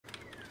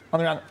On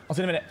the ground. I'll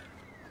see you in a minute.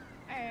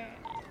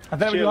 I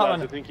think we do have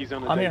one. I think he's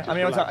on a I'm here. I'm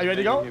here. What's up? Are you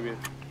ready to go?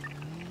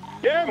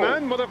 Yeah,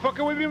 man,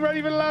 motherfucker, we've been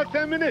ready for the last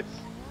 10 minutes.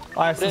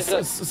 Alright,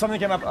 so something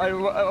came up.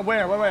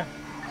 Where?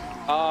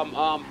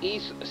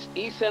 East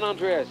San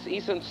Andreas.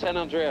 East San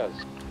Andreas.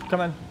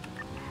 Come in.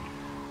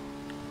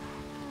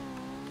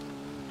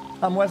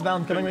 I'm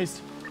westbound, coming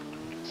east.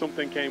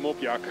 Something came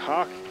up, your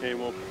cock came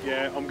up.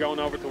 Yeah, I'm going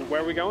over to,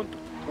 where are we going?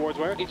 Towards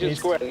where?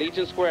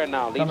 Legion Square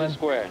now, Legion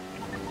Square.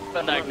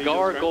 But that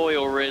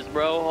gargoyle riz,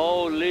 bro,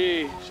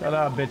 holy. Shut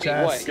up, bitch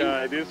ass.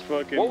 This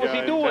fucking what was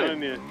he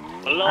doing?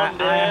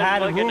 I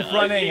had roof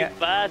running.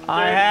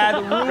 I had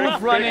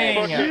roof running.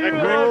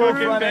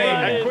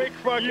 A quick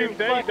fucking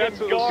day, that's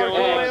what was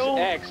going on.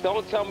 X,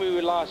 don't tell me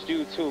we lost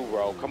you too,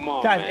 bro. Come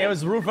on, guys, man. it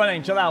was roof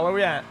running. Chill out. Where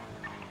we at?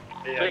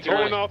 Yeah,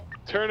 turning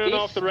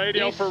off the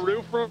radio for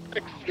roof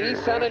running.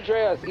 East San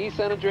Andreas.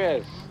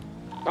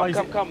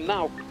 Come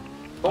now.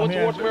 Going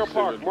towards Mirror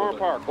Park.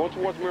 Going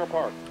towards Mirror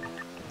Park.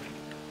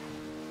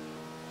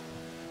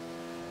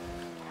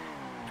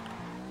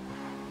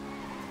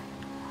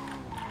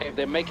 If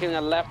they're making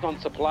a left on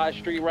Supply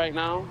Street right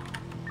now.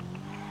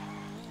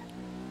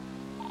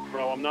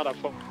 Bro, I'm not a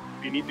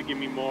you need to give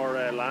me more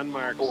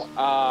landmarks.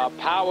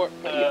 Power.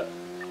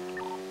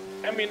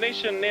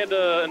 Ammunition near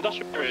the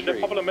industrial area, the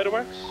Popular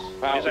Metalworks.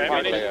 Is there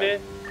ammunition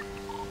there?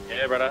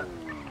 Yeah, brother.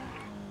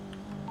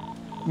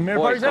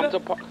 Boys,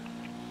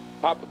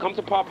 come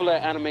to Popular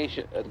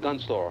Animation Gun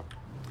Store.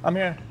 I'm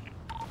here.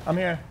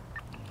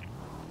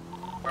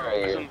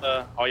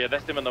 Oh yeah,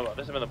 that's them in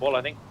the ball,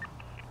 I think.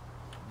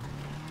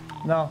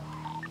 No.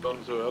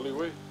 Down to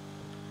alleyway.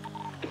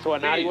 Into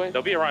an alleyway?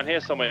 They'll be around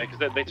here somewhere because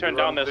they turned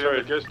down this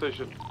road. The gas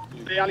station.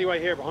 The alleyway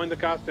here, behind the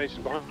gas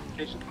station, We're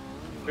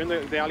in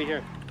the alley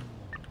here.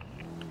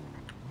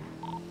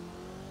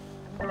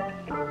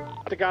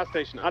 At the gas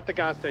station,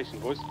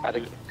 boys.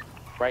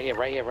 Right here.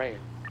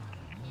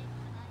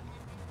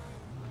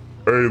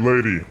 Hey,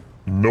 lady,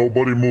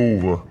 nobody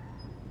move.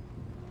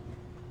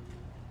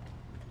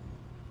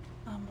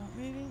 I'm not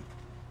moving.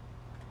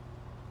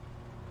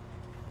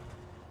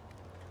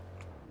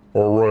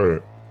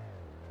 Alright.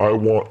 I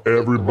want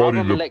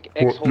everybody to put...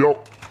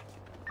 Yo.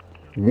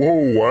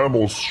 Whoa, I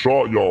almost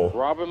shot y'all.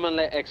 Rob him and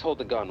let X hold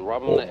the gun.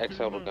 Alright,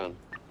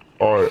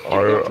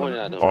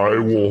 I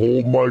will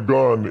hold my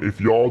gun. If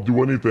y'all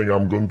do anything,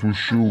 I'm going to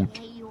shoot.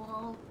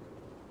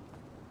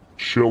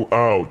 Chill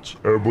out.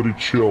 Everybody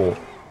chill.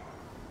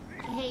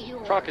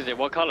 Truck is it?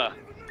 What color?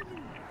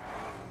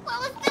 What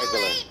was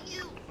delaying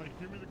you?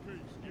 Give me the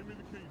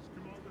case.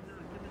 Come over here.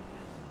 Give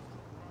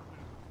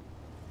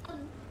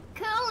me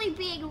the Curly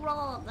being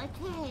wrong, I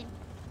can't.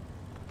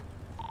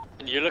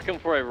 You're looking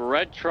for a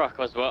red truck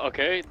as well,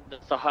 okay?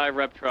 That's a high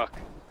rev truck.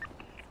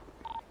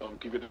 I'm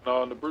keeping an eye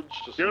on the bridge.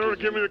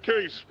 Give me the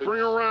case.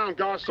 Bring her around,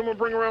 guys. Someone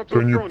bring her out to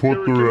Can the you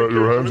front. put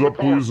your hands up,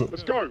 please?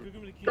 Let's go.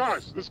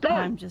 Guys, let's go.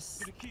 I'm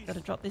just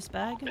gotta drop this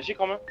bag. Is she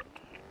coming?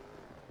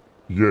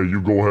 Yeah, you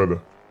go ahead. You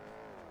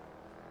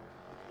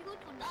do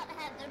not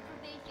have the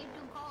permission to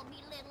call me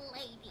little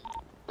lady.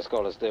 Let's go,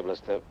 let's dip.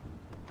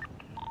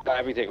 Got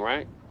everything,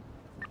 right?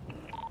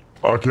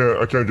 I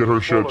can't get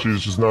her shit.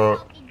 She's just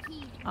not...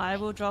 I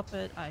will drop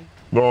it.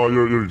 No,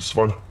 you're just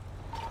fine.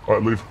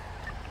 Alright, leave.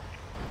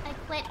 I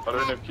quit. I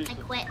don't have keys. I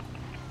quit.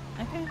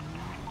 Okay.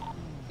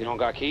 You don't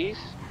got keys?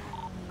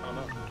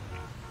 No.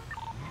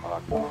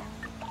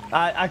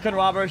 I couldn't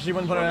rob her. She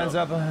wouldn't put her hands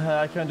up.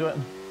 I couldn't do it.